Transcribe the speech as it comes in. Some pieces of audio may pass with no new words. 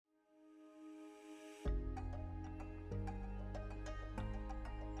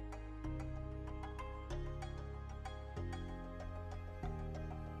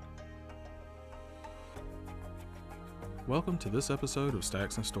Welcome to this episode of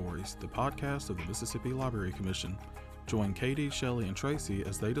Stacks and Stories, the podcast of the Mississippi Library Commission. Join Katie, Shellie, and Tracy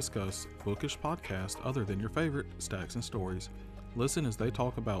as they discuss bookish podcasts other than your favorite, Stacks and Stories. Listen as they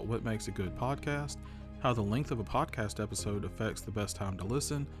talk about what makes a good podcast, how the length of a podcast episode affects the best time to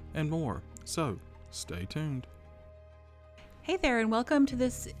listen, and more. So, stay tuned. Hey there, and welcome to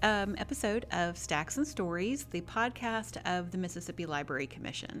this episode of Stacks and Stories, the podcast of the Mississippi Library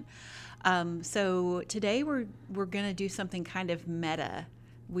Commission. So today we're going to do something kind of meta.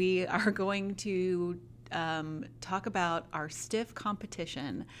 We are going to talk about our stiff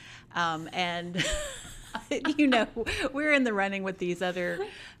competition, and you know, we're in the running with these other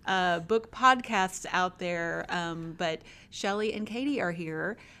book podcasts out there, but Shellie and Katie are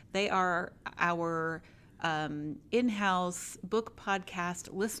here. They are our in-house book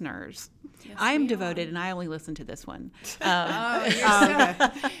podcast listeners. Yes, I am devoted, and I only listen to this one. You're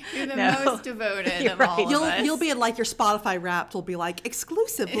the most devoted of all of us. You'll be in like your Spotify Wrapped will be like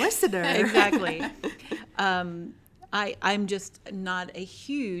exclusive listener. Exactly. I'm just not a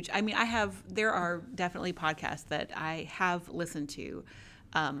huge. I mean, there are definitely podcasts that I have listened to,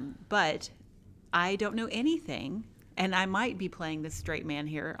 but I don't know anything. And I might be playing this straight man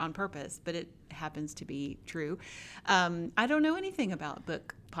here on purpose, but it happens to be true. I don't know anything about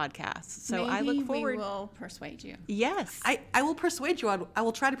book podcasts, so I look forward. We will persuade you. Yes, I will persuade you on. I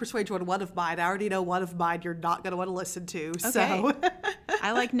will try to persuade you on one of mine. I already know one of mine you're not going to want to listen to. Okay. So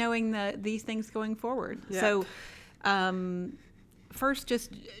I like knowing these things going forward. Yeah. So, first,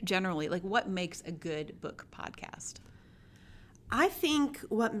 just generally, like, what makes a good book podcast? I think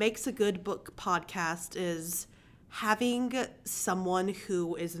what makes a good book podcast is having someone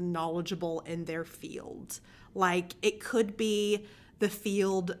who is knowledgeable in their field. Like, it could be the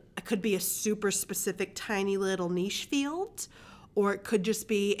field, it could be a super specific tiny little niche field, or it could just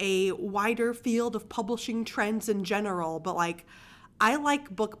be a wider field of publishing trends in general. But like, I like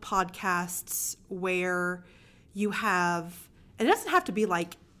book podcasts where you have, and it doesn't have to be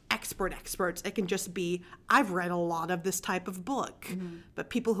like experts. It can just be, I've read a lot of this type of book, but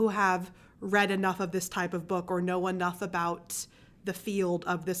people who have read enough of this type of book or know enough about the field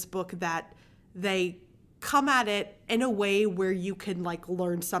of this book that they come at it in a way where you can like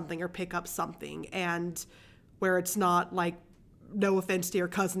learn something or pick up something, and where it's not like, no offense to your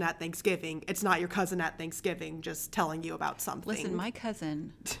cousin at Thanksgiving, it's not your cousin at Thanksgiving just telling you about something. Listen, my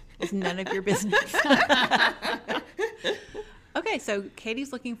cousin is none of your business. Okay, so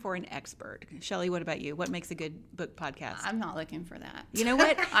Katie's looking for an expert. Shellie, what about you? What makes a good book podcast? I'm not looking for that. You know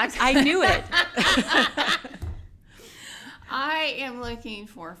what? I knew it. I am looking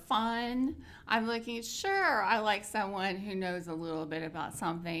for fun. I like someone who knows a little bit about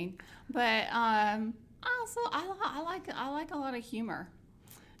something, but also I like a lot of humor.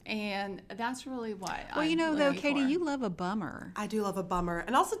 And that's really what I'm though, Katie, for. you love a bummer. I do love a bummer.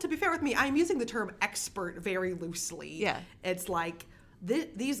 And also, to be fair with me, I'm using the term expert very loosely. Yeah. It's like,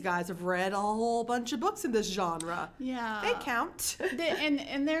 these guys have read a whole bunch of books in this genre. Yeah. They count.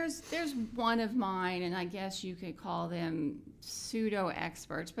 And there's one of mine, and I guess you could call them pseudo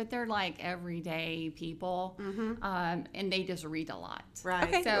experts, but they're like everyday people, and they just read a lot. Right.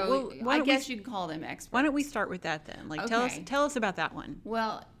 Okay. So well, I guess you'd call them experts. Why don't we start with that then? Like, Okay. tell us about that one.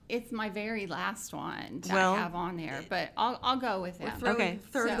 Well, it's my very last one that Well, I have on there, but I'll go with them. Okay.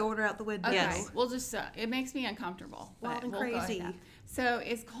 Third order out the window. Okay. Yes. We'll just, it makes me uncomfortable. Wild and we'll go with crazy. that. So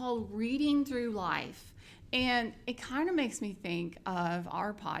it's called Reading Through Life. And it kind of makes me think of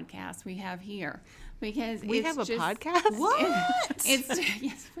our podcast we have here. Because we have a podcast? What?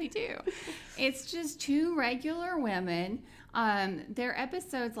 Yes, we do. It's just two regular women. Their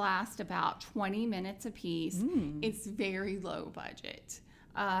episodes last about 20 minutes apiece. It's very low budget.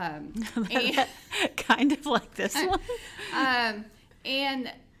 And kind of like this one. And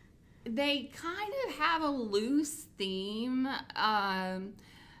they kind of have a loose theme.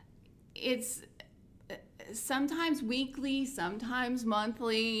 It's sometimes weekly, sometimes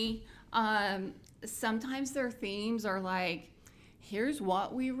monthly. Sometimes their themes are like, here's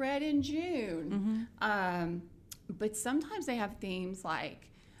what we read in June. But sometimes they have themes like,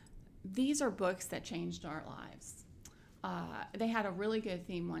 these are books that changed our lives. They had a really good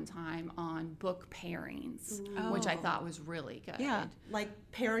theme one time on book pairings, which I thought was really good. Yeah. Like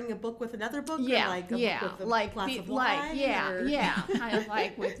pairing a book with another book? Yeah, or like a book with a glass of wine? Kind of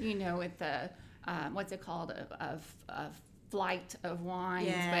like with the, what's it called, of flight of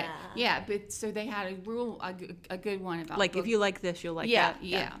wines. But so they had a good one about like, if you like this, you'll like that.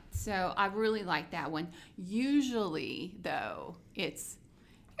 Yeah. So I really like that one. Usually, though, it's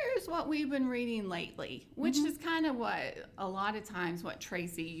here's what we've been reading lately, which is kind of what a lot of times what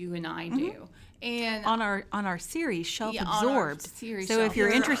Tracy, you and I do. And on our series, Shelf Yeah, on our Absorbed. series, So Shelf if you're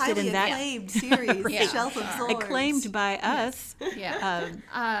Absorbed. interested in that, acclaimed series, Yeah. Shelf Absorbed. acclaimed by us. Yeah.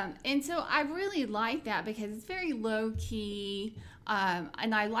 And so I really like that because it's very low key.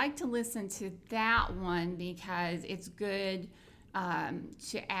 And I like to listen to that one because it's good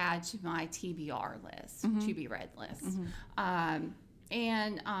to add to my TBR list, to be read list.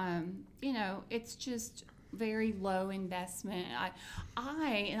 You know, it's just very low investment.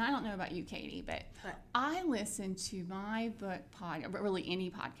 And I don't know about you, Katie, but I listen to my book podcast, but really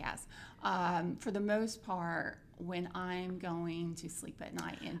any podcast, for the most part when I'm going to sleep at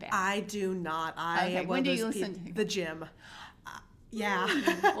night in bed. I do not. Okay, when do you listen to the gym? Yeah.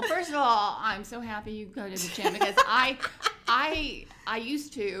 Well, first of all, I'm so happy you go to the gym because I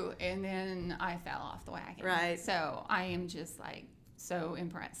used to, and then I fell off the wagon. Right. So I am just like so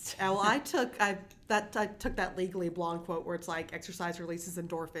impressed. Well, I took that Legally Blonde quote where it's like exercise releases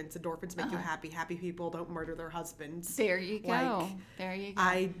endorphins. Endorphins make you happy. Happy people don't murder their husbands. There you go. Like, there you go.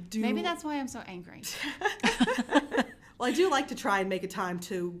 I do. Maybe that's why I'm so angry. Well, I do like to try and make a time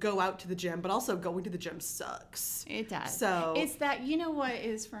to go out to the gym, but also going to the gym sucks. It does. So it's that, you know what it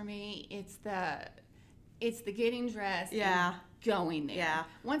is for me? It's the getting dressed. Yeah. And going there. Yeah.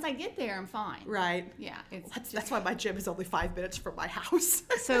 Once I get there, I'm fine. Right. Yeah. That's why my gym is only 5 minutes from my house.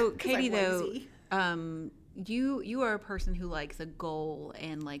 So 'Cause Katie, I'm though, lazy. you are a person who likes a goal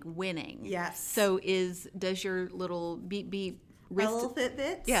and like winning. Yes. So does your little beep beep My wrist? little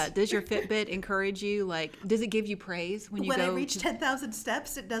Fitbit. Yeah. Does your Fitbit encourage you? Like, does it give you praise when you When go? I reach 10,000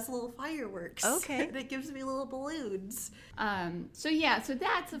 steps, it does little fireworks. Okay. And it gives me little balloons. So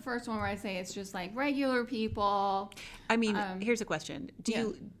that's the first one where I say it's just like regular people. I mean, here's a question: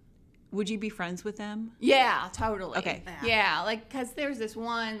 would you be friends with them? Yeah, totally. Okay. Yeah, like because there's this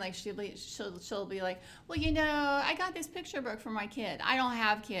one like she'll be like, well, you know, I got this picture book for my kid. I don't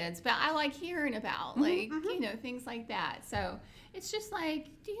have kids, but I like hearing about you know, things like that. So it's just like,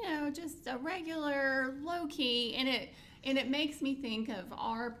 you know, just a regular low key, and it makes me think of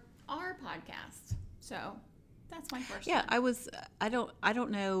our podcast. So that's my first. Yeah, one. I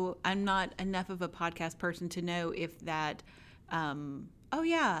don't know. I'm not enough of a podcast person to know if that. Oh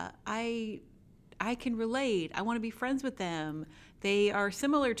yeah, I can relate. I want to be friends with them. They are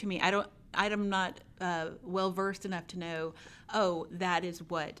similar to me. I'm not well versed enough to know. Oh, that is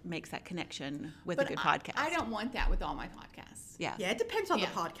what makes that connection with a good podcast. I don't want that with all my podcasts. Yeah. Yeah, it depends on Yeah.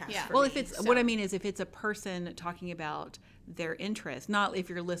 the podcast. Yeah. for Well, me. if it's So- what I mean is if it's a person talking about their interest, not if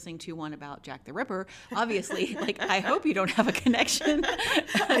you're listening to one about Jack the Ripper. Obviously, like I hope you don't have a connection.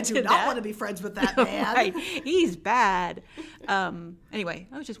 I do not want to be friends with that man. Right, he's bad. Anyway,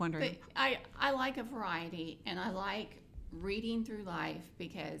 I was just wondering. But I like a variety, and I like reading through life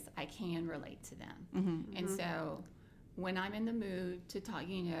because I can relate to them. And so when I'm in the mood to talk,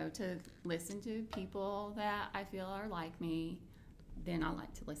 you know, to listen to people that I feel are like me, then I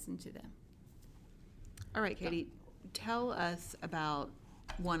like to listen to them. All right, Katie, tell us about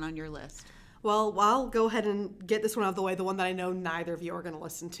one on your list. Well, I'll go ahead and get this one out of the way, the one that I know neither of you are going to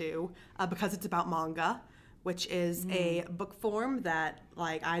listen to, because it's about manga, which is a book form that,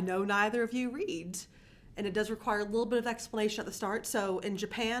 like, I know neither of you read. And it does require a little bit of explanation at the start. So in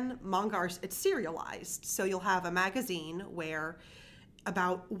Japan, manga, it's serialized. So you'll have a magazine where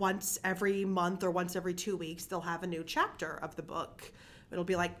about once every month or once every 2 weeks, they'll have a new chapter of the book. It'll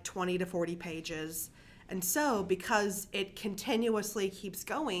be like 20 to 40 pages. And so because it continuously keeps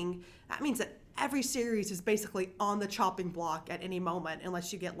going, that means that every series is basically on the chopping block at any moment,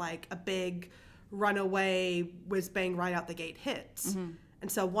 unless you get like a big runaway whiz bang right out the gate hits. And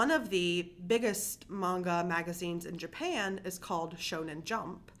so one of the biggest manga magazines in Japan is called Shonen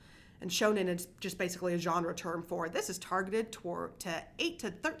Jump. And shonen is just basically a genre term for this is targeted to 8 to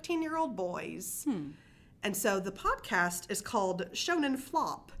 13-year-old boys. And so the podcast is called Shonen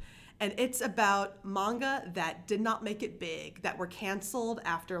Flop. And it's about manga that did not make it big, that were canceled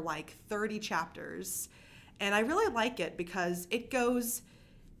after like 30 chapters. And I really like it because it goes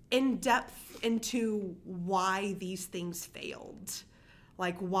in depth into why these things failed.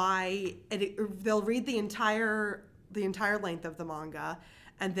 Like why they'll read the entire length of the manga,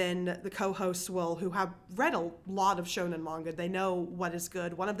 and then the co-hosts who have read a lot of shonen manga, they know what is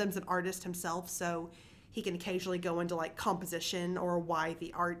good. One of them's an artist himself, so he can occasionally go into like composition or why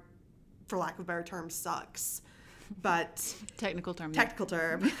the art, for lack of a better term, sucks. But Technical term.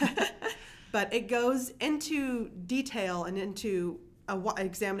 But it goes into detail and into an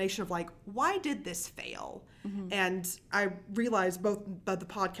examination of like, why did this fail? And I realized both of the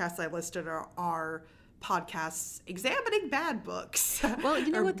podcasts I listed are podcasts examining bad books. Well,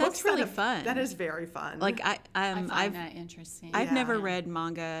 you know Or what? That's books that really have- fun. That is very fun. Like I find that interesting. I've never Yeah. read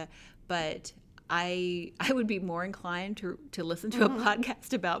manga, but I would be more inclined to listen to a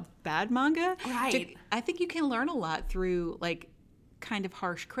podcast about bad manga. Right. I think you can learn a lot through like kind of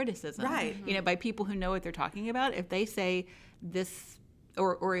harsh criticism. Right. You know, by people who know what they're talking about. If they say this,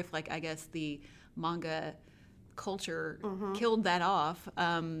 or if like I guess the manga culture killed that off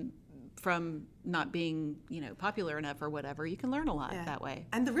from not being, you know, popular enough or whatever, you can learn a lot that way.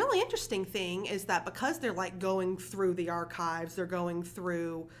 And the really interesting thing is that because they're like going through the archives, they're going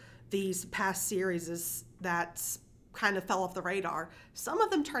through these past series that kind of fell off the radar. Some of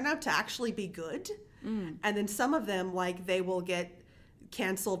them turn out to actually be good. And then some of them, like, they will get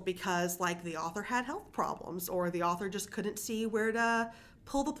canceled because like the author had health problems, or the author just couldn't see where to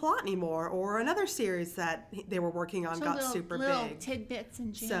pull the plot anymore, or another series that they were working on got super little big. tidbits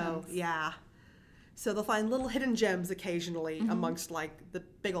and gems. So yeah. So they'll find little hidden gems occasionally amongst like the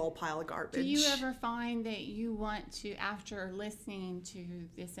big old pile of garbage. Do you ever find that you want to, after listening to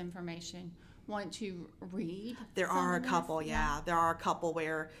this information, want to read? There some are a of this? couple, yeah. There are a couple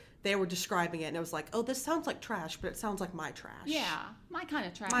where they were describing it and it was like, oh, this sounds like trash, but it sounds like my trash. Yeah, my kind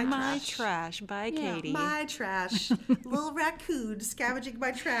of trash. My Trash by Yeah, Katie. My trash. Little raccoon scavenging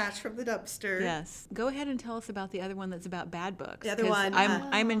my trash from the dumpster. Yes. Go ahead and tell us about the other one that's about bad books. The other 'cause one,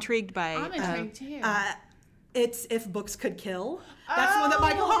 I'm intrigued by. I'm intrigued too. It's If Books Could Kill. That's the one that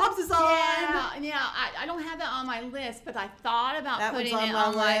Michael Hobbs is on. Yeah. I don't have that on my list, but I thought about That putting one's it on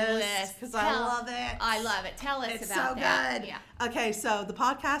on my my list, list 'cause I love it. I love it. Tell us It's about so that. good. Yeah. Okay, so the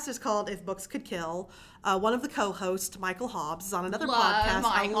podcast is called If Books Could Kill. One of the co-hosts, Michael Hobbs, is on another Love podcast. I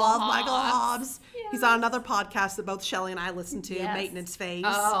Michael love Michael Hobbs. Hobbs. He's on another podcast that both Shellie and I listen to, Yes. Maintenance Phase.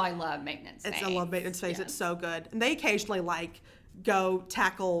 Oh, I love Maintenance Phase. I love Maintenance Phase. Yes. It's so good. And they occasionally like go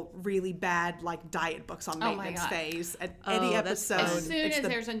tackle really bad like diet books on Oh my Maintenance God. Phase. At Oh, any that's episode, fun. As soon it's as the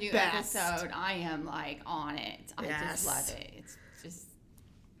there's a new best. episode, I am like on it. I Yes. just love it. It's just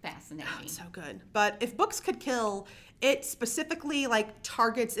fascinating. So good. But If Books Could Kill, it specifically like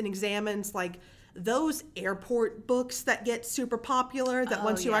targets and examines like those airport books that get super popular that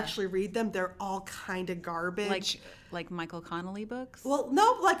once you yeah. actually read them, they're all kind of garbage. like Michael Connolly books. Well,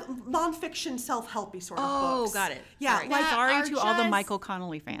 no, like nonfiction self-helpy sort of Oh, books. got it. Yeah, Sorry. like That Sorry are to all the just Michael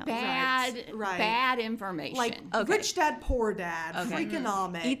Connolly fans. Right. Bad information. like Okay. Rich Dad Poor Dad, Okay.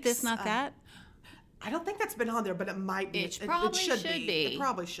 Freakonomics. Eat This, Not That. I don't think that's been on there, but it might be. It probably should be. It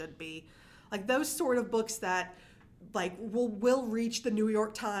probably should be. Like those sort of books that like will reach the New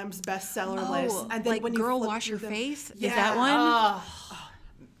York Times bestseller list, and then like when you Girl flip Wash Your through them- Face? Yeah. Is that one?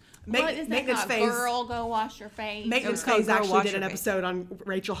 what is that Maintenance called? Phase. Girl, go wash your face. Maintenance It was called Phase Girl actually Wash did Your an Face. episode on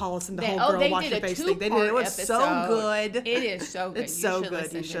Rachel Hollis and the They- whole Girl they Wash did Your a Face thing. They did it. It was so two-part good. It is so good. It's You so should good.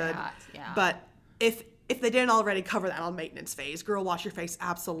 listen You to should. that. Yeah. But if they didn't already cover that on Maintenance Phase, Girl Wash Your Face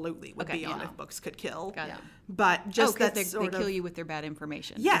absolutely would Okay, be on yeah. If Books Could Kill. Got it. But just because that they sort kill of you with their bad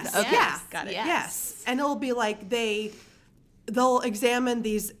information. yes, Is that- okay, yeah, got it. Yes. yes, and it'll be like they'll examine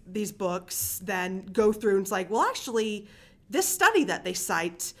these books, then go through and it's like, well, actually, this study that they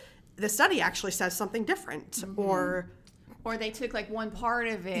cite, the study actually says something different, or they took like one part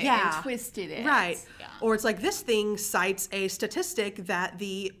of it Yeah. and twisted it. right, Yeah. or it's like this thing cites a statistic that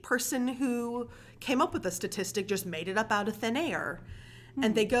the person who came up with the statistic just made it up out of thin air,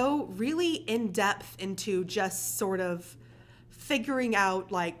 and they go really in depth into just sort of figuring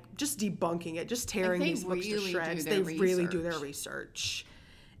out, like, just debunking it, just tearing they these books to really do shreds. their They really do their research.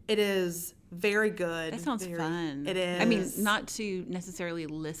 It is very good. That sounds fun. It is. I mean, not to necessarily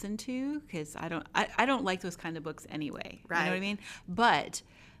listen to, because I don't like those kind of books anyway. You know what I Right. mean? But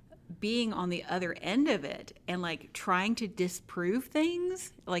being on the other end of it and like trying to disprove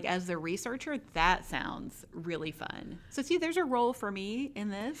things, like as the researcher, that sounds really fun. So see, there's a role for me in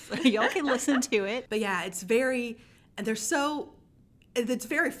this. Y'all can listen to it. But yeah, it's very, and it's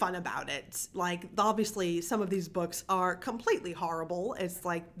very fun about it. Like, obviously, some of these books are completely horrible. It's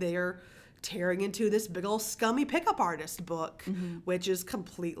like they're tearing into this big old scummy pickup artist book, which is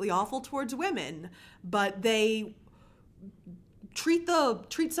completely awful towards women. But they treat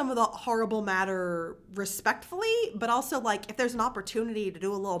some of the horrible matter respectfully, but also, like, if there's an opportunity to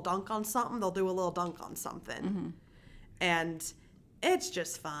do a little dunk on something, they'll do a little dunk on something. And it's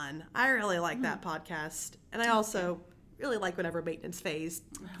just fun. I really like that podcast. And I also really like whenever Maintenance Phase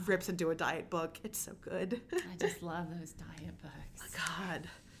rips into a diet book. It's so good. I just love those diet books. God.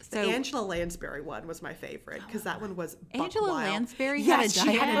 The Angela Lansbury one was my favorite because that one was buck Angela wild. Lansbury Yes, had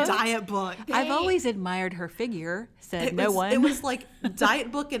a she diet had book? a diet book. I've always admired her figure, said It no was, one. It was like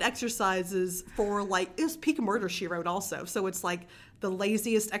diet book and exercises for like, it was Peak Murder She Wrote also. So it's like the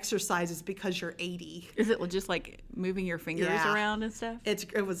laziest exercises because you're 80. Is it just like moving your fingers around and stuff?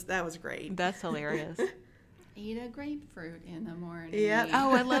 That was great. That's hilarious. Eat a grapefruit in the morning. Yep.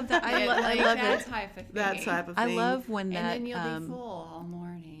 Oh, I love that. I love that it. type of thing. That type of thing. I love when that. And then you'll be full all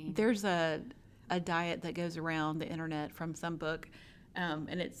morning. There's a diet that goes around the internet from some book, and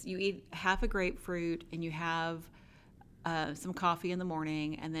it's you eat half a grapefruit and you have some coffee in the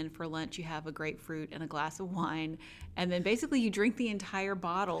morning, and then for lunch you have a grapefruit and a glass of wine, and then basically you drink the entire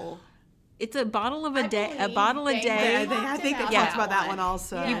bottle. It's a bottle of a day. A bottle a day. I think they talked about that one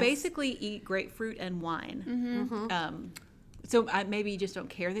also. You basically eat grapefruit and wine. Mm-hmm. So maybe you just don't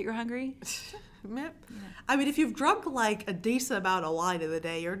care that you're hungry. I mean, if you've drunk like a decent amount of wine in the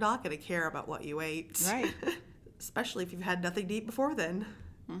day, you're not going to care about what you ate. Right. Especially if you've had nothing to eat before then.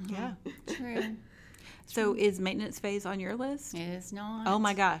 Mm-hmm. Yeah. True. So is maintenance phase on your list? It is not. Oh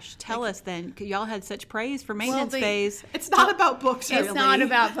my gosh. Tell us then. Y'all had such praise for maintenance phase. It's not about books, really. It's not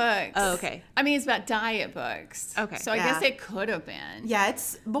about books. Oh, okay. I mean, it's about diet books. Okay. So I guess it could have been. Yeah,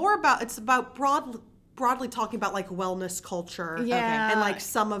 it's about broadly talking about like wellness culture. Yeah. And like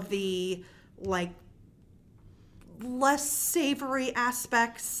some of the like less savory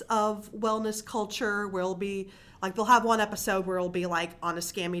aspects of wellness culture will be like they'll have one episode where it'll be like on a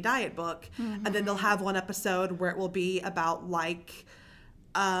scammy diet book, and then they'll have one episode where it will be about like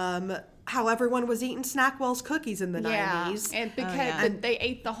how everyone was eating Snackwell's cookies in the 90s. And because they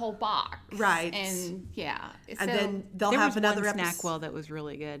ate the whole box. Right. And and then they'll there have was another one episode. Snackwell that was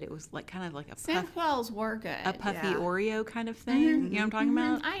really good. It was like kind of like a Snackwells were good. a puffy Yeah. Oreo kind of thing. You know what I'm talking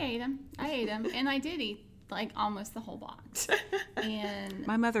about? I ate them. And I did eat like almost the whole box. And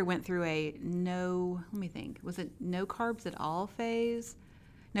My mother went through a was it no carbs at all phase?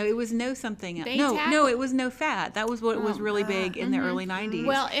 No, it was no something. No, it was no fat. That was what was really big in the early 90s.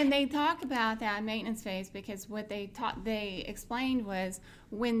 well, and they talk about that maintenance phase because what they explained was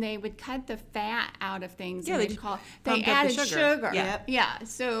when they would cut the fat out of things, Yeah, and they they pumped added up the sugar. sugar. Yeah. Yeah,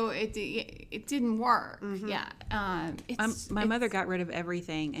 so it didn't work. Yeah, My mother got rid of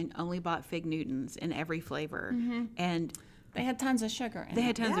everything and only bought Fig Newtons in every flavor, and they had tons of sugar. they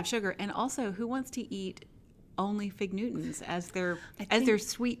had tons of sugar. And also, who wants to eat only Fig Newtons as their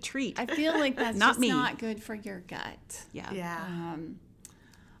sweet treat? I feel like that's Not just me. not good for your gut. Yeah. Yeah.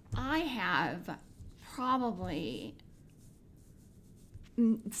 I have probably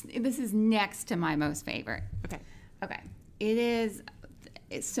this is next to my most favorite. Okay.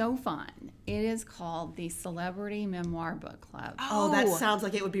 It's so fun. It is called the Celebrity Memoir Book Club. Oh, that sounds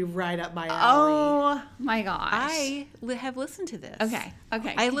like it would be right up my alley. Oh my gosh. I have listened to this. Okay.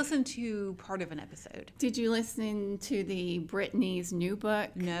 I listened to part of an episode. Did you listen to the Britney's new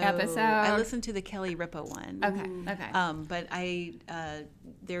book No, episode? I listened to the Kelly Ripa one. Okay. But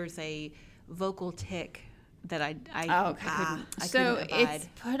there's a vocal tick that I couldn't abide. It's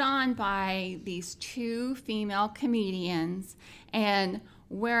put on by these two female comedians, and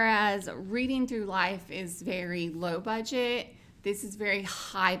whereas Reading Through Life is very low budget, this is very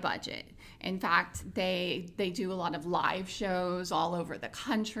high budget. In fact, they do a lot of live shows all over the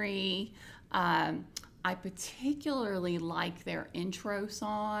country. I particularly like their intro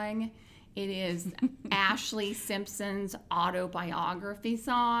song. It is Ashley Simpson's autobiography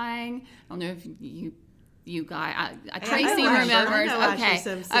song. I don't know if you guys, Tracy remembers. I know Ashley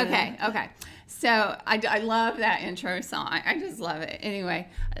Simpson. Okay. So I love that intro song. I just love it. Anyway,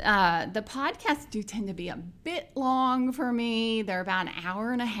 the podcasts do tend to be a bit long for me. They're about an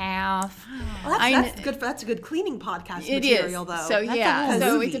hour and a half. Well, that's good. That's a good cleaning podcast material, though. So That's a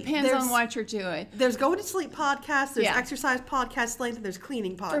whole movie. it depends on what you're doing. There's going to sleep podcast. There's exercise podcast length, and there's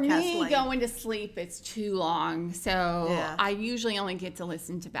cleaning podcast For me, length. going to sleep, it's too long. So Yeah. I usually only get to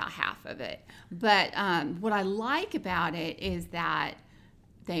listen to about half of it. But what I like about it is that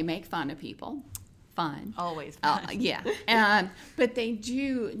they make fun of people. Fun. Always fun. Yeah. But they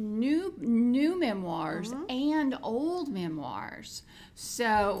do new memoirs and old memoirs.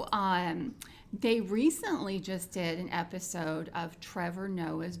 So they recently just did an episode of Trevor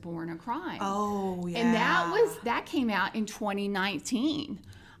Noah's Born a Crime. Oh, yeah. And that came out in 2019.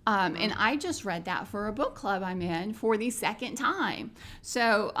 And I just read that for a book club I'm in for the second time.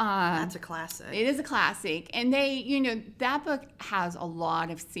 So That's a classic. it is a classic. And that book has a lot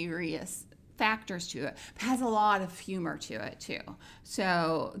of serious factors to it, but has a lot of humor to it too.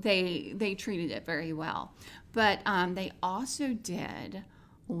 So they treated it very well. But they also did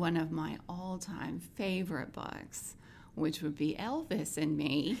one of my all-time favorite books, which would be Elvis and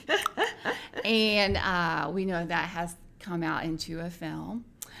Me. And we know that has come out into a film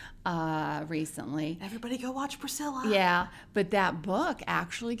recently. Everybody go watch Priscilla. Yeah, but that book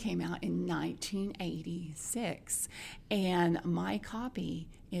actually came out in 1986, and my copy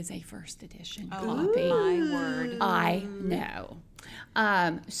is a first edition copy. My word. I know.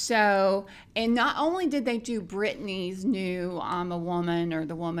 So, and not only did they do Brittany's new I'm a Woman or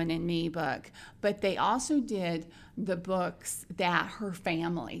The Woman in Me book, but they also did the books that her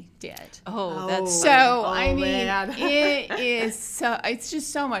family did. Oh, that's So, I mean, man. it's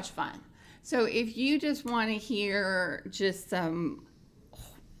just so much fun. So if you just want to hear just some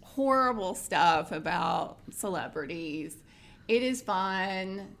horrible stuff about celebrities, it is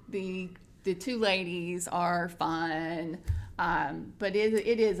fun. The two ladies are fun. But it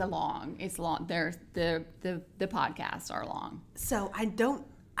is it's long. There's the podcasts are long. So I don't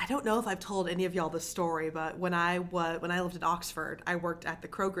know if I've told any of y'all this story, but when I lived in Oxford, I worked at the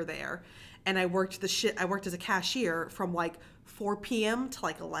Kroger there, and I worked as a cashier from like 4 p.m. to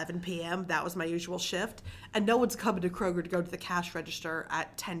like 11 p.m. That was my usual shift, and no one's coming to Kroger to go to the cash register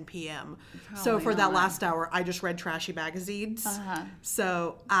at 10 p.m. So for that last hour, I just read trashy magazines.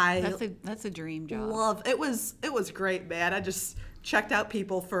 So that's a dream job. love it. Was great, man. I just checked out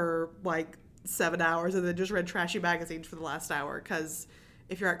people for like 7 hours and then just read trashy magazines for the last hour, because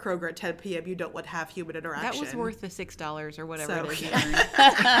if you're at Kroger at 10 p.m., you don't want to have human interaction. That was worth the $6 or whatever So, it is you earned.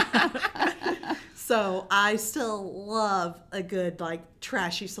 So I still love a good like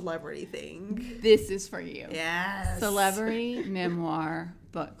trashy celebrity thing. This is for you. Yes. Celebrity Memoir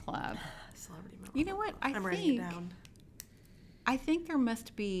Book Club. Celebrity memoir. You know what? I'm writing it down. I think there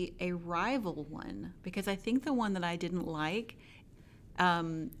must be a rival one, because I think the one that I didn't like,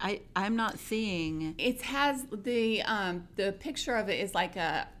 I'm not seeing. It has the picture of it is like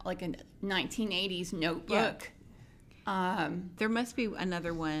a 1980s notebook. There must be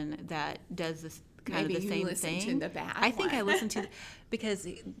another one that does this kind Maybe of the you same listen thing. to the bad I think one. I listened to because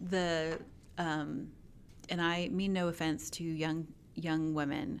and I mean no offense to young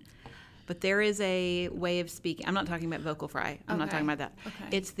women, but there is a way of speaking. I'm not talking about vocal fry. I'm not talking about that.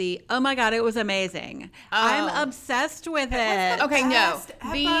 Okay. It's the, oh my God, it was amazing. I'm obsessed with it. Okay, no, Best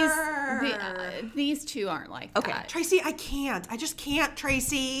ever. these two aren't like Okay. that. Tracy, I can't. I just can't,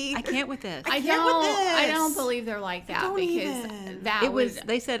 Tracy. I can't with this. I can't with don't this. believe they're like that don't because even. that It was. would-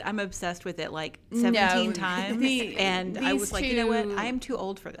 They said I'm obsessed with it like 17 times, and I these was like, you know what? two- I am too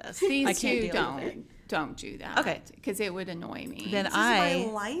old for this. these I can't two deal with it. don't do that. Okay. because it would annoy me. Then This is my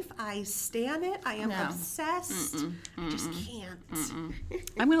life. I stand it. I am No. obsessed. I just can't.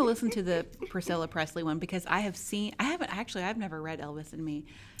 I'm going to listen to the Priscilla Presley one because I've never read Elvis and Me.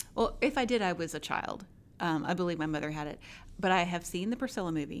 Well, if I did, I was a child. I believe my mother had it, but I have seen the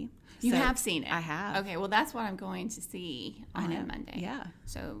Priscilla movie. You So have seen it. I have. Okay, well that's what I'm going to see on Monday. Yeah.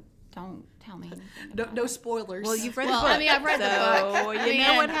 So don't tell me anything. No spoilers. Well, you've read Well, the book. I mean, I've read the book. So you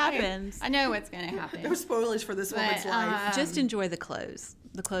know what happens. I know what's going to happen. no spoilers for this woman's life. Just enjoy the clothes.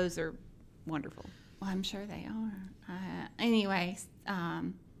 The clothes are wonderful. Well, I'm sure they are. Anyways,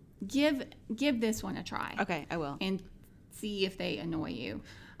 give this one a try. Okay, I will. And see if they annoy you.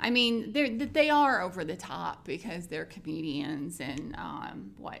 I mean, they are over the top because they're comedians and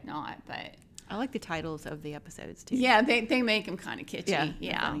whatnot, but I like the titles of the episodes too. yeah, they make them kind of kitschy.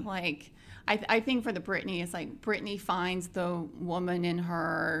 Yeah, funny. Like I think for the Brittany, it's like Brittany finds the woman in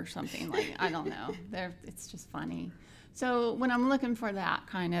her or something like I don't know. It's just funny. So when I'm looking for that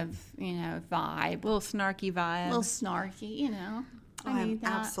kind of vibe, Little snarky vibe. a little snarky, I I'm need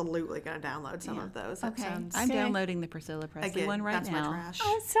that. absolutely going to download some of those. That Okay. sounds I'm Sick. downloading the Priscilla Presley again, one right that's now. my trash.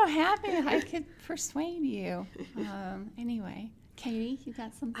 I'm so happy I could persuade you. Anyway, Katie, you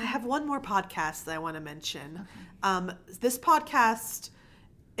got something? I have one more podcast that I want to mention. This podcast,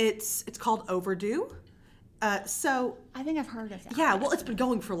 it's called Overdue. So I think I've heard of that. yeah, well, it's been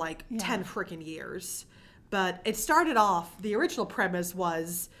going for like 10 freaking years. But it started off, the original premise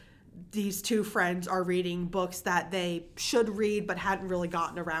was these two friends are reading books that they should read but hadn't really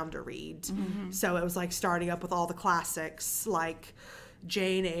gotten around to read. Mm-hmm. So it was like starting up with all the classics like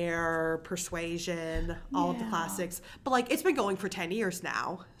Jane Eyre, Persuasion, all of the classics. But like it's been going for 10 years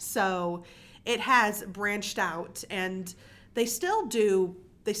now. So it has branched out, and they still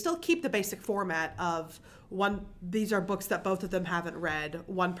keep the basic format of these are books that both of them haven't read.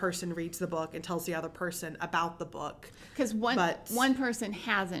 One person reads the book and tells the other person about the book. Because one person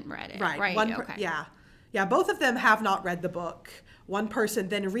hasn't read it. Right. Okay. Yeah, both of them have not read the book. One person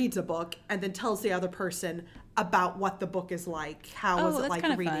then reads a book and then tells the other person about what the book is like. How was it that's like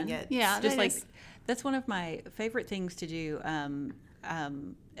kinda reading fun. it? Yeah. Just that like is- that's one of my favorite things to do.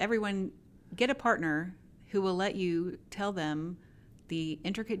 Everyone get a partner who will let you tell them the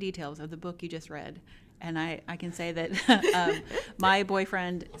intricate details of the book you just read. And I can say that my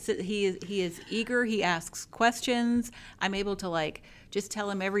boyfriend, he is eager. He asks questions. I'm able to just tell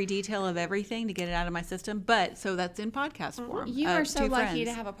him every detail of everything to get it out of my system. But so that's in podcast form. You are so lucky friends.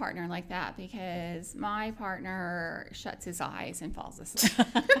 to have a partner like that, because my partner shuts his eyes and falls asleep.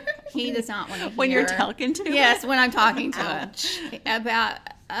 He does not want to hear. When you're talking to him? Yes, when I'm talking to him about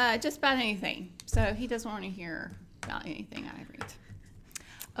just about anything. So he doesn't want to hear about anything I read.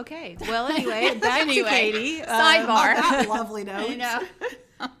 Okay. Well, anyway, back to Katie. Sidebar. That lovely note. I know.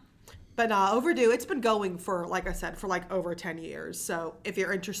 But Overdue, it's been going for, like I said, for over 10 years. So if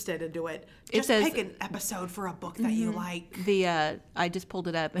you're interested into it, just pick an episode for a book that you like. I just pulled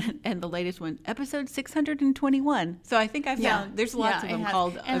it up, and the latest one, episode 621. So I think I found there's lots of them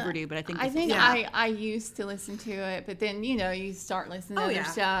called Overdue, but I think I used to listen to it, but then you start listening to other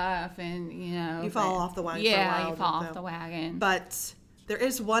stuff, and you fall off the wagon. Yeah, you fall off the wagon. But there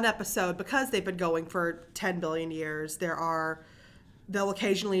is one episode, because they've been going for 10 billion years. They'll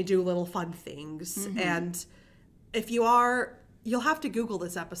occasionally do little fun things. And if you'll have to Google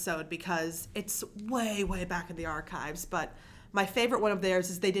this episode because it's way, way back in the archives. But my favorite one of theirs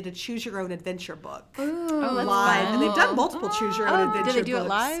is they did a choose your own adventure book. that's live. fun. And they've done multiple choose your own adventure books. Did they do it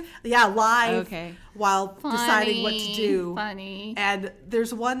live? Yeah, live. Okay. While deciding what to do. Funny. And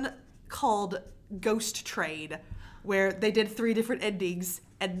there's one called Ghost Trade, where they did 3 different endings,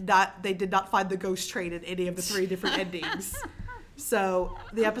 and they did not find the ghost train in any of the 3 different endings. So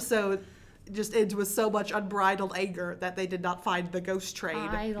the episode just ends with so much unbridled anger that they did not find the ghost train.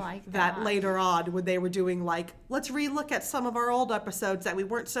 I like that. Later on, when they were doing let's relook at some of our old episodes that we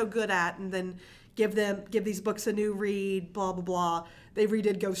weren't so good at, and then give these books a new read, blah, blah, blah. They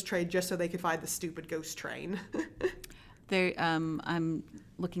redid Ghost Train just so they could find the stupid ghost train. I'm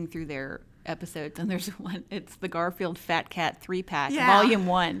looking through their episodes, and there's one, it's the Garfield Fat Cat 3-pack, Yeah. volume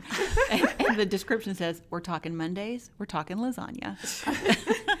 1. And the description says, we're talking Mondays, we're talking lasagna.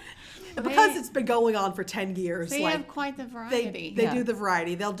 Because it's been going on for 10 years. They have quite the variety. They do the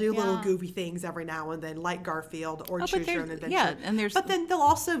variety. They'll do little goofy things every now and then, like Garfield or Choose Your Own Adventure. Yeah, and but then they'll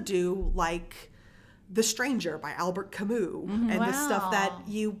also do The Stranger by Albert Camus, and the stuff that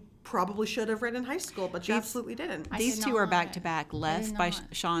you probably should have read in high school, but you absolutely didn't. These two are back to back. Less by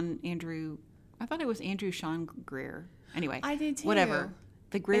Sean Andrew. I thought it was Andrew Sean Greer. Anyway, I did too. Whatever.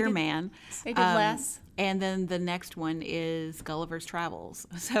 The Greer Man. They did Less. And then the next one is Gulliver's Travels.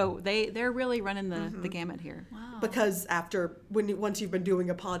 So they're really running the gamut here. Wow. Because once you've been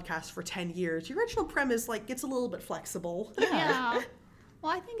doing a podcast for 10 years, your original premise gets a little bit flexible. Yeah.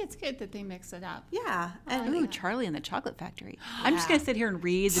 Well, I think it's good that they mix it up. Yeah. And ooh, Charlie and the Chocolate Factory. I'm just going to sit here and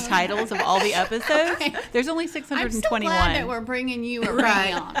read the titles of all the episodes. Okay. There's only 621. I'm so glad that we're bringing you around.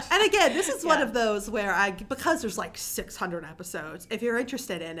 Right. And again, this is one of those where because there's 600 episodes, if you're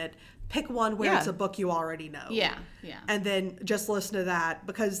interested in it, pick one where it's a book you already know. Yeah, yeah. And then just listen to that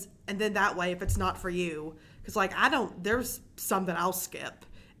and then that way, if it's not for you, because there's some that I'll skip.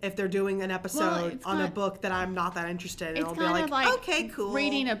 If they're doing an episode on a book that I'm not that interested in, it'll be like, okay, cool.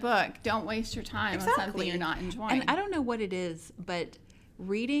 Reading a book, don't waste your time on something you're not enjoying. And I don't know what it is, but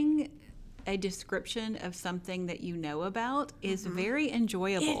reading a description of something that you know about is very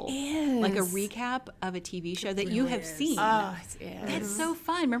enjoyable. It is. Like a recap of a TV show that you have seen. Oh, it is. That's so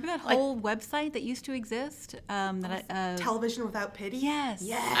fun. Remember that whole website that used to exist? Television Without Pity? Yes.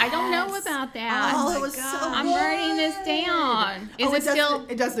 I don't know about that. Oh, it was so good. I'm writing this down.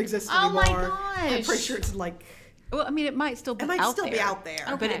 It doesn't exist anymore. Oh my gosh. I'm pretty sure it's well, I mean, it might still be out there. be out there.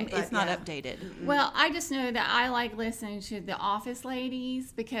 Okay. But it's not updated. Well, I just know that I like listening to the Office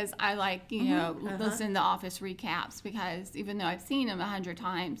ladies because I like, listen to Office recaps because even though I've seen them 100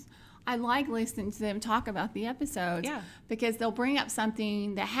 times, I like listening to them talk about the episodes because they'll bring up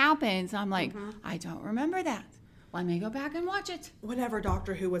something that happens. I'm like, I don't remember that. Let me go back and watch it. Whenever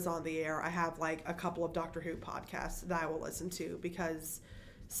Doctor Who was on the air, I have a couple of Doctor Who podcasts that I will listen to because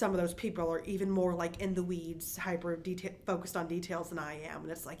some of those people are even more in the weeds, focused on details than I am.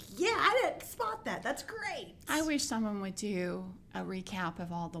 And it's I didn't spot that. That's great. I wish someone would do a recap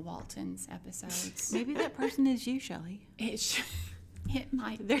of all the Waltons episodes. Maybe that person is you, Shellie. It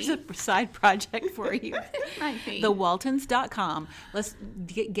might There's a side project for you. It might be. TheWaltons.com. Let's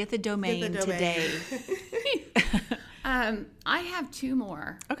get the domain today. I have 2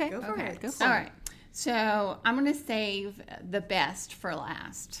 more. Okay. Go for it. Go for All it. right. So I'm going to save the best for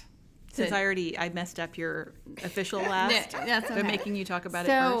last. Since I messed up your official last, that's okay. I'm making you talk about it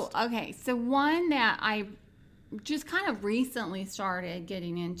first. Okay. So one that I just kind of recently started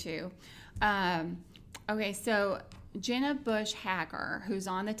getting into. So Jenna Bush Hager, who's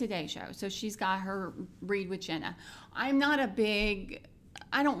on the Today Show. So she's got her Read with Jenna. I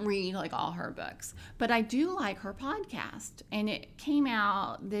don't read like all her books, but I do like her podcast. And it came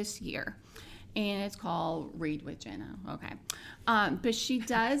out this year. And it's called Read with Jenna. Okay. But she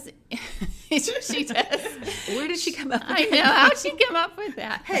does. She does. Where did she come up with I know. How'd she come up with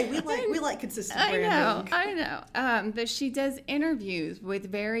that? Hey, we like consistent branding. I know. But she does interviews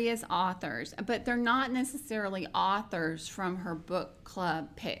with various authors, but they're not necessarily authors from her book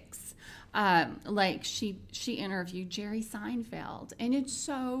club picks. Like she interviewed Jerry Seinfeld, and it's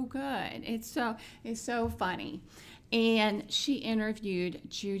so good. It's so funny. And she interviewed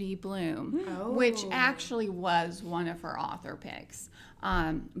Judy Blume, which actually was one of her author picks.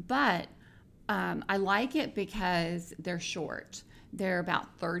 But I like it because they're short. They're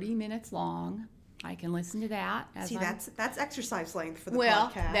about 30 minutes long. I can listen to that. That's exercise length for the podcast.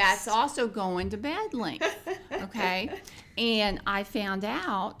 Well, that's also going to bed length, okay? And I found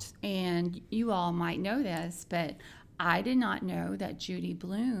out, and you all might know this, but I did not know that Judy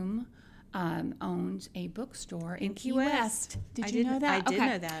Blume owns a bookstore in Key West. Did you know that? I did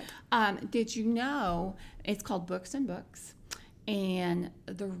know that. Did you know it's called Books and Books? And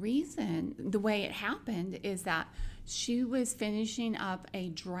the way it happened is that she was finishing up a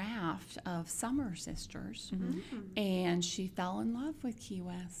draft of Summer Sisters, and she fell in love with Key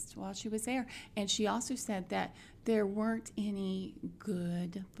West while she was there. And she also said that there weren't any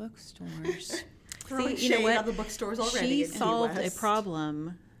good bookstores. See, you know what? On the bookstores already. She solved a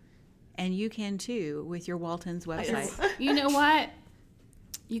problem. And you can too with your Walton's website. You know what?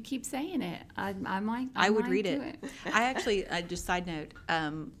 You keep saying it. I would read it. I actually, just side note,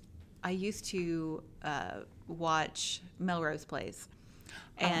 I used to watch Melrose Place,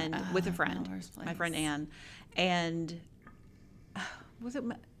 and with a friend, my friend Ann, and was it?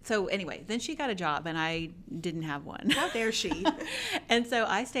 So anyway, then she got a job, and I didn't have one. How dare she? And so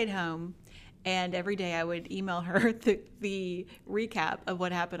I stayed home. And every day I would email her the recap of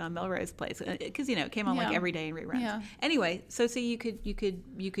what happened on Melrose Place, because it came on like every day in reruns. Yeah. Anyway, so you could do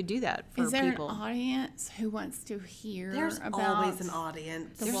that for people. Is there an audience who wants to hear? There's about always an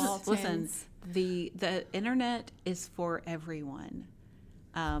audience. The Waltons. Listen, the internet is for everyone.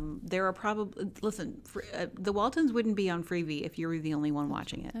 There are probably the Waltons wouldn't be on Freevee if you were the only one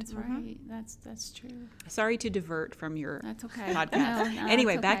watching it. That's right. That's true. Sorry to divert from your No, podcast.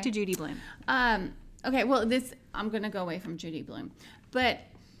 Anyway, back to Judy Blume. Okay. Well, I'm going to go away from Judy Blume, but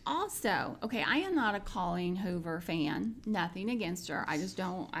also, I am not a Colleen Hoover fan. Nothing against her. I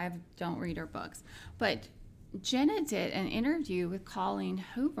don't read her books. But Jenna did an interview with Colleen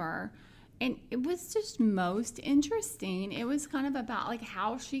Hoover. And it was just most interesting. It was kind of about like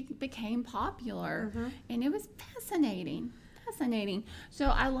how she became popular. And it was fascinating. So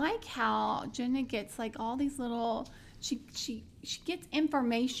I like how Jenna gets like all these little, she gets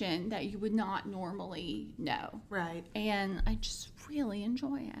information that you would not normally know. Right. And I just really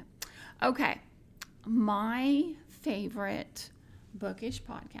enjoy it. Okay. My favorite Bookish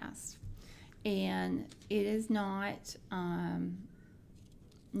podcast. And it is not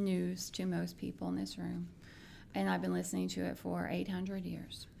news to most people in this room, and I've been listening to it for 800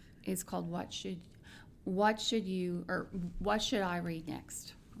 years. It's called What Should I Read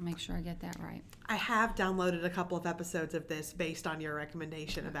Next? Make sure I get that right. I have downloaded a couple of episodes of this based on your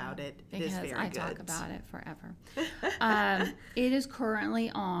recommendation about it. It is very good. Because I talk about it forever. It is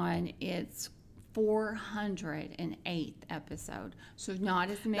currently on its 408th episode, so not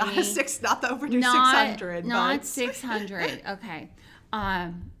as many. Not the Overdue 600. Not 600. Okay.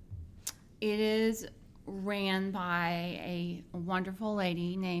 It is ran by a wonderful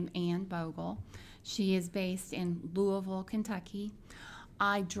lady named Ann Bogle. She is based in Louisville, Kentucky.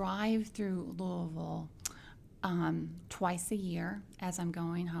 I drive through Louisville twice a year as I'm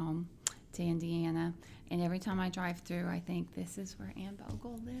going home to Indiana. And every time I drive through, I think this is where Ann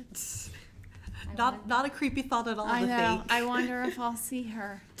Bogle lives. Not a creepy thought at all. I know. I wonder if I'll see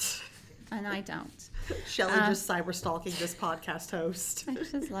her. And I don't. Shellie just cyber stalking this podcast host. I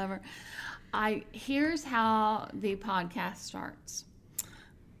just love her. Here's how the podcast starts.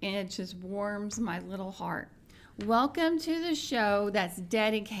 And it just warms my little heart. Welcome to the show that's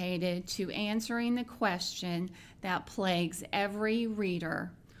dedicated to answering the question that plagues every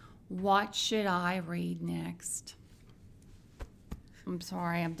reader. What should I read next? I'm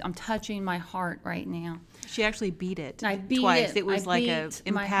sorry, I'm touching my heart right now. She actually beat it I beat twice. It. It was like a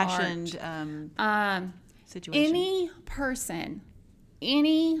impassioned situation. Any person,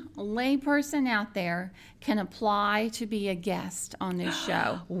 any lay person out there can apply to be a guest on this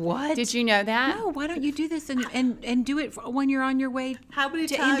show. What? Did you know that? No, why don't you do this and do it when you're on your way How many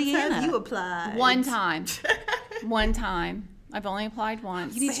to times Indiana? have you applied? One time. One time. I've only applied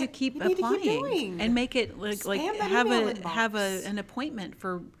once. You need to keep You need to applying keep going. and make it like Spam that have email an appointment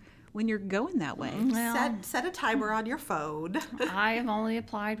for when you're going that way. Well, Set a timer on your phone. I have only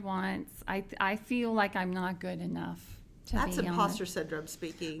applied once. I feel like I'm not good enough. That's be imposter syndrome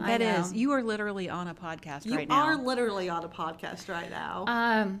speaking. I That is, know. you are literally on a podcast You right now. are literally on a podcast right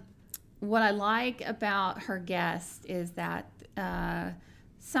now. What I like about her guests is that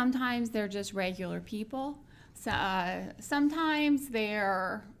sometimes they're just regular people. So, sometimes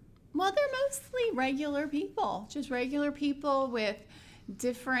they're mostly regular people, just regular people with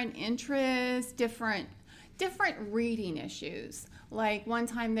different interests, different reading issues. Like one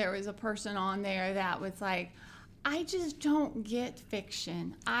time there was a person on there that was like, I just don't get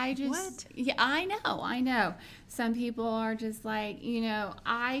fiction. What? Yeah, I know. Some people are just like,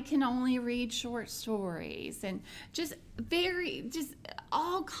 I can only read short stories, and just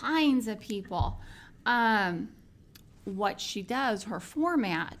all kinds of people. What she does, her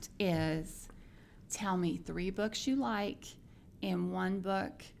format is tell me 3 books you like and 1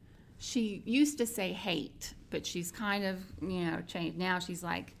 book. She used to say hate, but she's kind of, changed. Now she's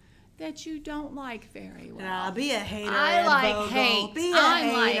like, that you don't like very well. Be a hater. I Ed like Vogel. hate. Be a I'm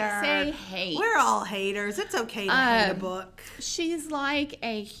hater. like, say hate. We're all haters. It's okay to hate a book. She's like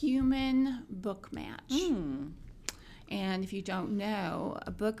a human book match. And if you don't know,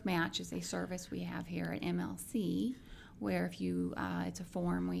 a book match is a service we have here at MLC, where if you, it's a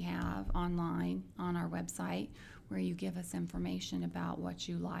form we have online on our website where you give us information about what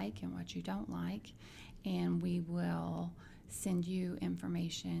you like and what you don't like, and we will send you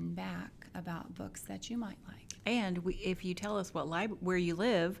information back about books that you might like. And if you tell us where you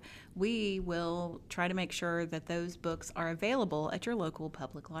live, we will try to make sure that those books are available at your local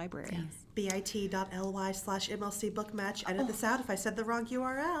public library. Yes. bit.ly/MLC book match. Edit this out if I said the wrong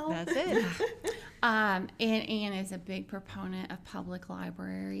URL. That's it. And Anne is a big proponent of public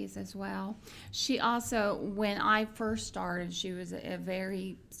libraries as well. She also, when I first started, she was a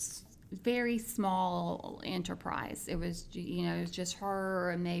very small enterprise. It was, it was just her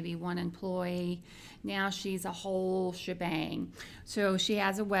and maybe 1 employee. Now she's a whole shebang. So she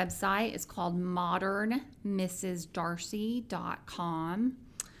has a website. It's called modernmrsdarcy.com.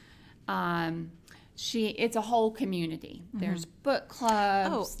 It's a whole community. There's book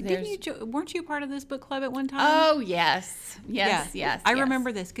clubs. Weren't you part of this book club at one time? Oh, yes. Yes. I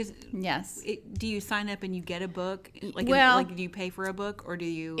remember this because Yes. do you sign up and you get a book? Do you pay for a book or do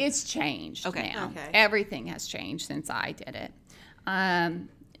you? It's changed now. Okay. Everything has changed since I did it.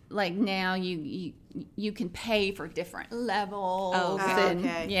 Like now you can pay for different levels. Oh, okay.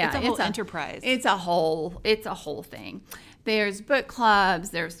 Okay. Yeah, It's a whole enterprise. It's a whole thing. There's book clubs,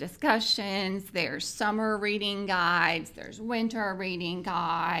 there's discussions, there's summer reading guides, there's winter reading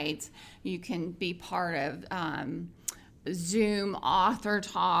guides. You can be part of Zoom author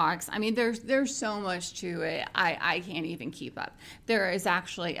talks. I mean, there's so much to it. I can't even keep up. There is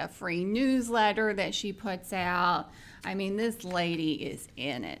actually a free newsletter that she puts out. I mean, this lady is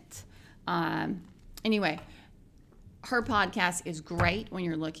in it. Anyway, her podcast is great when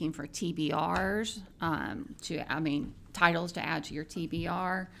you're looking for TBRs, titles to add to your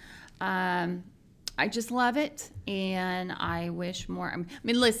TBR. I just love it, and I wish more.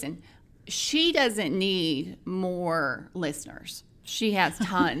 Listen, she doesn't need more listeners. She has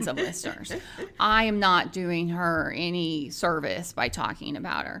tons of listeners. I am not doing her any service by talking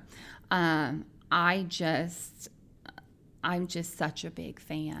about her. I'm just such a big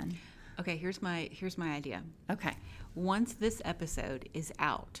fan. Okay, here's my idea. Okay. Once this episode is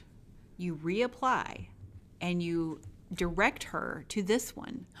out, you reapply and you direct her to this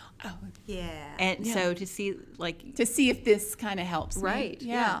one. Oh, Yeah. And so to see to see if this kind of helps me. Right,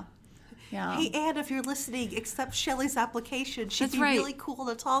 Yeah. Hey, Anne, if you're listening, accept Shelley's application. She'd That's be right. really cool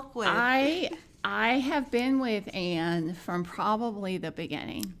to talk with. I have been with Anne from probably the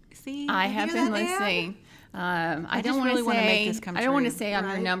beginning. see I you have hear been that, Anne? listening. I don't just really want wanna to make say. this come I don't want to true. say I'm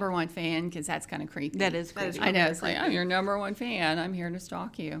your Right. number one fan because that's kind of creepy. that is That is creepy. I know. It's like, I'm your number one fan. I'm here to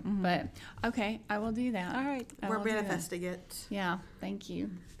stalk you. But okay, I will do that. All right. I We're will do that. manifesting it. Yeah. Thank you.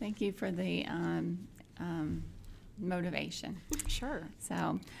 Thank you for the motivation. Sure.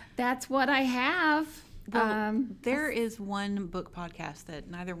 So that's what I have. Well, there is one book podcast that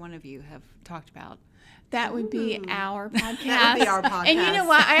neither one of you have talked about. That would be our podcast. That would be our And you know podcast.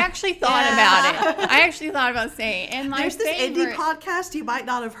 what? I actually thought about it. I actually thought about saying, and my There's this favorite indie podcast you might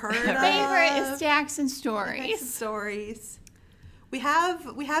not have heard of. favorite is Stacks and Some Stories. stories. We have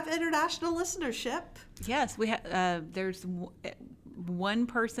international listenership. Yes, we have. There's one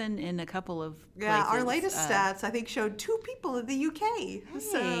person in a couple of Yeah, our places. latest stats I think showed 2 people in the UK.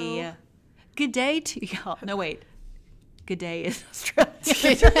 So Hey, good day to y'all. No, wait. good day is Australian.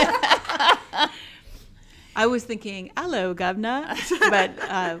 I was thinking, hello, governor, but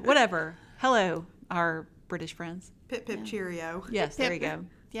whatever. Hello, our British friends. Pip, pip, cheerio. Yes, there you go.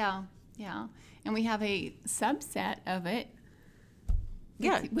 Yeah, yeah. And we have a subset of it.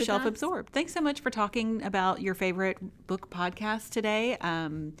 Yeah, with Shelf us. Absorbed. Thanks so much for talking about your favorite book podcast today.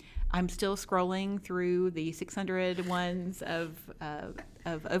 I'm still scrolling through the 600 ones of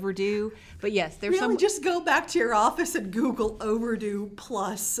Overdue, but yes, there's Really, some. just go back to your office and Google Overdue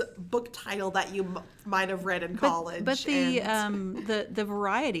plus book title that you might have read in college. But the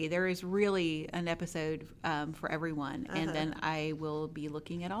variety, there is really an episode for everyone, and then I will be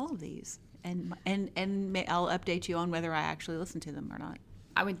looking at all of these, and I'll update you on whether I actually listen to them or not.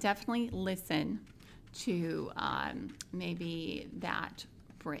 I would definitely listen to maybe that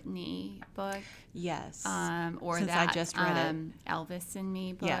Brittany book. Yes. Or Since that I just read it. Elvis and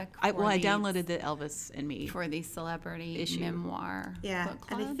Me book. Yeah. I downloaded the Elvis and Me for the Celebrity Memoir Book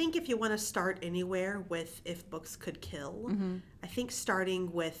Club. And I think if you want to start anywhere with If Books Could Kill, I think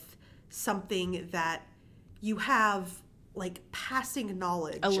starting with something that you have like passing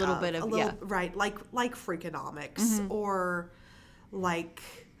knowledge A little bit of, yeah. Right, like Freakonomics or like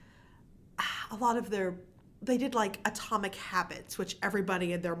a lot of they did like Atomic Habits, which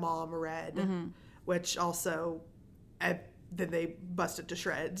everybody and their mom read, which also then they busted to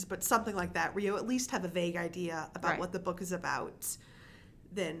shreds, but something like that where you at least have a vague idea about what the book is about.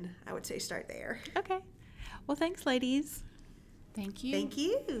 Then I would say start there. Okay. Well, thanks, ladies. Thank you. Thank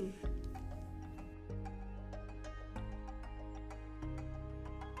you.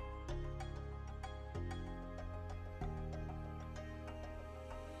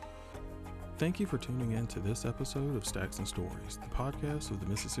 Thank you for tuning in to this episode of Stacks and Stories, the podcast of the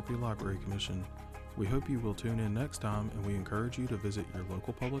Mississippi Library Commission. We hope you will tune in next time, and we encourage you to visit your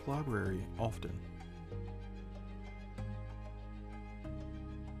local public library often.